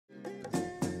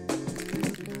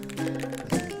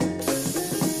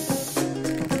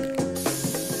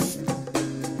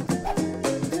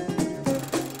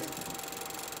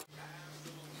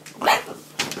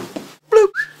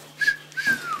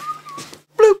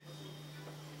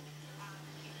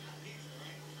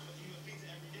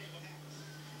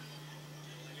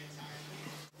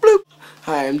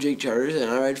Hi, I'm Jake Charters, and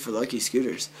I ride for Lucky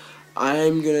Scooters.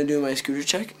 I'm going to do my scooter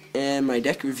check and my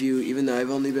deck review, even though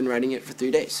I've only been riding it for 3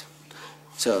 days.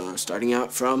 So, starting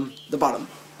out from the bottom.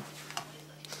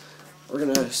 We're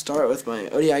going to start with my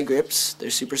ODI grips.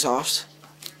 They're super soft,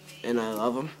 and I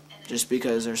love them, just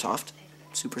because they're soft.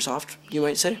 Super soft, you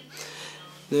might say.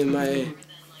 Then my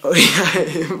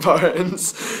ODI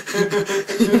Barons.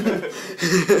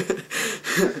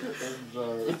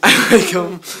 I like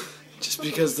them just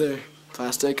because they're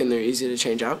plastic and they're easy to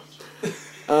change out.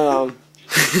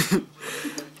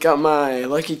 Got my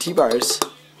Lucky T-Bars,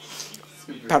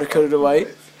 powder coated white,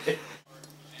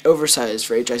 oversized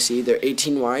for HIC. They're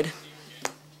 18 wide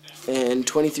and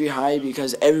 23 high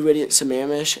because everybody at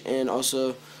Sammamish and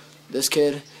also this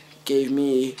kid gave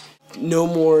me no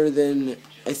more than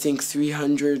I think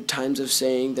 300 times of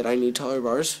saying that I need taller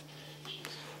bars.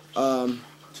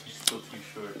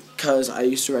 Because I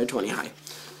used to ride 20 high.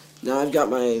 Now I've got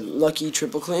my Lucky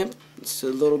triple clamp. It's a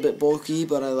little bit bulky,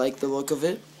 but I like the look of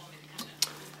it.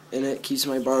 And it keeps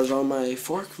my bars on my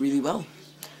fork really well.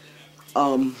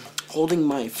 Holding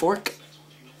my fork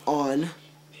on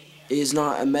is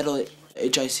not a metal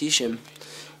HIC shim.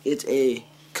 It's a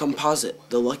composite,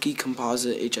 the Lucky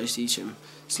composite HIC shim.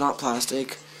 It's not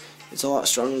plastic. It's a lot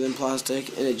stronger than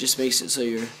plastic, and it just makes it so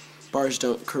your bars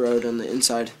don't corrode on the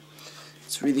inside.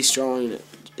 It's really strong, and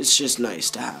it's just nice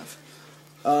to have.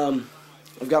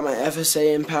 I've got my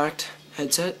FSA Impact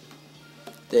headset,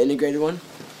 the integrated one.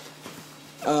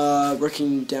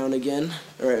 Working down again,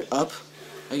 or up,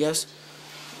 I guess.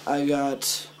 I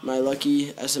got my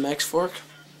Lucky SMX fork,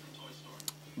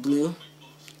 blue,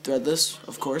 threadless,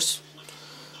 of course.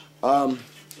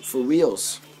 For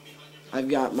wheels, I've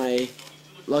got my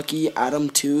Lucky Atom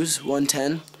 2s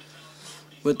 110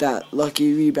 with that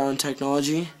Lucky rebound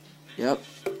technology. Yep,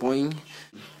 boing.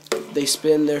 They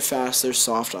spin, they're fast, they're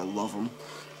soft, I love them.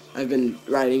 I've been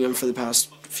riding them for the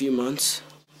past few months.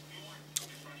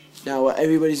 Now, what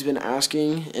everybody's been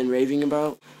asking and raving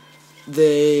about,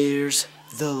 there's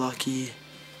the Lucky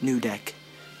new deck.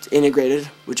 It's integrated,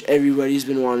 which everybody's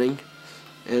been wanting,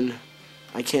 and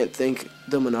I can't thank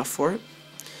them enough for it.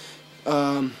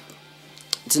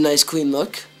 It's a nice clean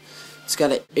look. It's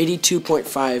got an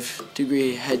 82.5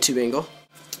 degree head tube angle.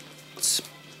 It's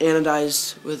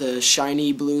anodized with a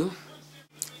shiny blue.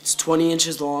 It's 20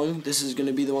 inches long. This is going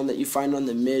to be the one that you find on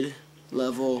the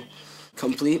mid-level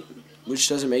complete, which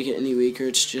doesn't make it any weaker,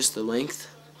 it's just the length.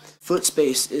 Foot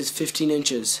space is 15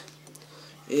 inches.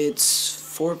 It's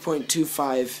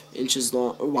 4.25 inches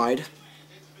long, or wide.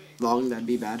 Long, that'd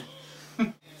be bad.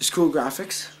 There's cool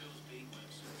graphics.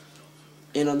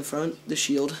 And on the front, the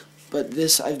shield. But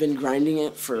this, I've been grinding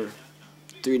it for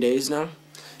 3 days now,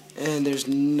 and there's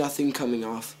nothing coming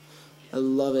off. I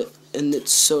love it, and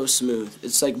it's so smooth.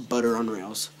 It's like butter on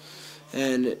rails.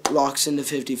 And it locks into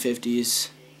 50/50s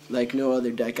like no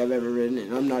other deck I've ever ridden,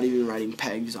 and I'm not even riding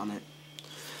pegs on it.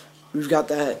 We've got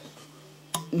that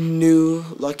new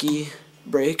Lucky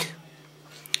brake.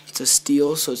 It's a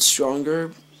steel, so it's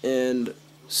stronger and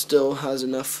still has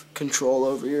enough control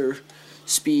over your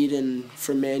speed and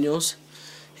for manuals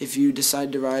if you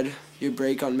decide to ride your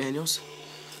brake on manuals.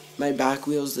 My back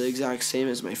wheel is the exact same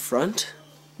as my front,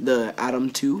 the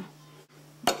Atom 2.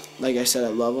 Like I said, I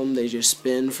love them. They just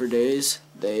spin for days.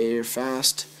 They're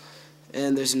fast,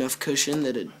 and there's enough cushion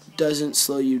that it doesn't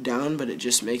slow you down, but it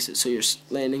just makes it so your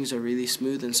landings are really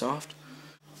smooth and soft.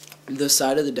 The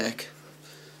side of the deck,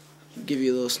 I'll give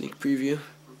you a little sneak preview.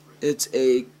 It's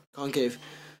a concave,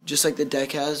 just like the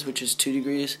deck has, which is 2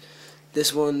 degrees.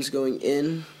 This one's going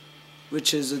in,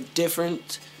 which is a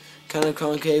different kind of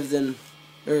concave than,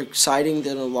 or siding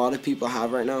than a lot of people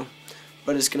have right now.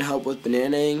 But it's going to help with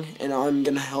bananaing, and I'm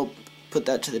going to help put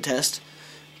that to the test,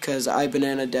 because I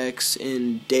banana decks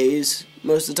in days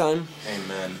most of the time.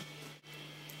 Amen.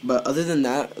 But other than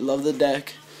that, I love the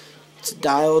deck. It's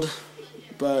dialed,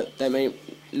 but that may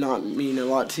not mean a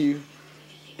lot to you.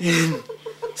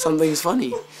 Something's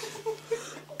funny.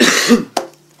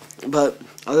 But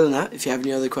other than that, if you have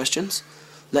any other questions,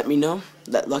 let me know.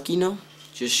 Let Lucky know.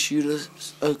 Just shoot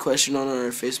us a question on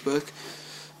our Facebook,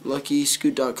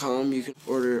 luckyscoot.com. You can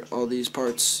order all these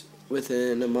parts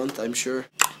within a month, I'm sure.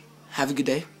 Have a good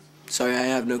day. Sorry I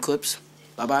have no clips.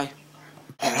 Bye-bye.